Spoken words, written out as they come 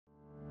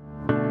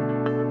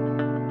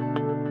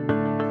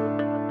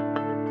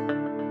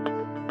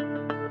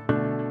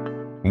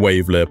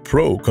WaveLab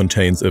Pro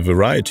contains a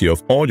variety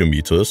of audio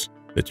meters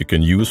that you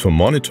can use for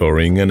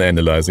monitoring and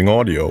analyzing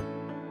audio.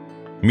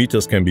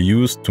 Meters can be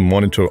used to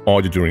monitor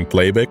audio during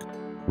playback,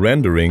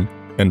 rendering,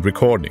 and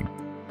recording.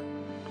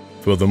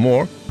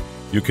 Furthermore,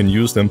 you can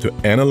use them to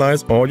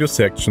analyze audio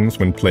sections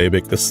when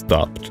playback is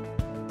stopped.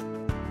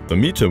 The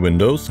meter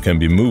windows can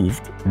be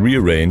moved,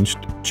 rearranged,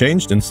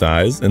 changed in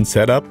size and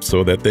set up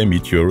so that they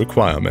meet your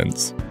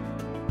requirements.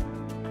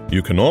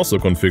 You can also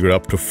configure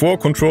up to 4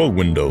 control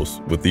windows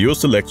with your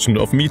selection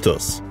of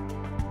meters,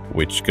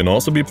 which can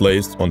also be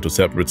placed onto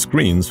separate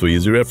screens for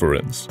easy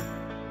reference.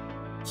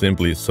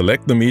 Simply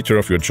select the meter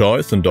of your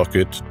choice and dock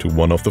it to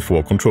one of the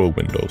 4 control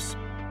windows.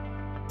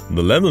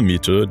 The level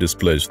meter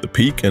displays the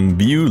peak and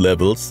view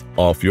levels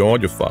of your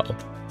audio file,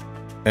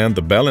 and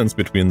the balance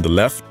between the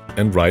left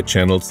and right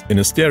channels in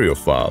a stereo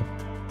file.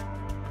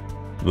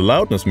 The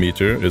Loudness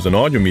Meter is an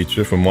audio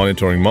meter for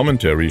monitoring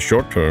momentary,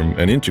 short-term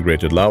and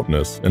integrated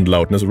loudness and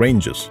loudness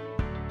ranges,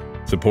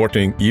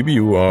 supporting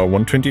EBU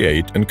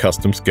R128 and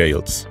custom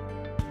scales.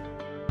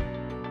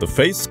 The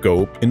phase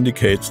scope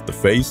indicates the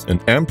phase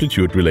and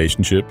amplitude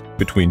relationship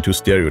between 2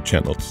 stereo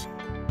channels.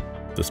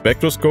 The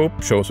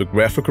spectroscope shows a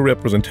graphical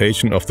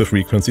representation of the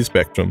frequency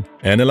spectrum,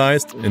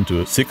 analyzed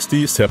into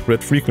 60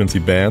 separate frequency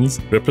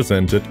bands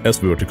represented as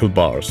vertical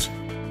bars.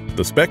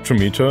 The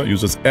spectrometer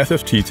uses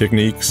FFT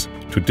techniques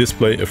to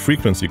display a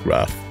frequency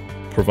graph,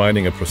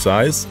 providing a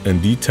precise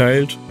and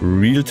detailed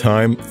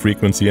real-time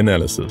frequency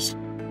analysis.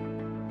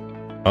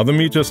 Other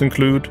meters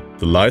include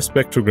the live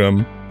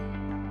spectrogram,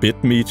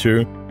 bit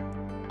meter,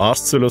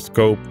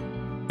 oscilloscope,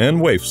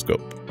 and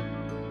wavescope.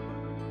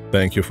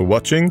 Thank you for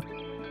watching.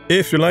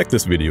 If you like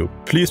this video,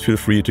 please feel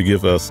free to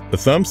give us a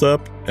thumbs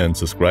up and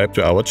subscribe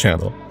to our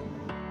channel.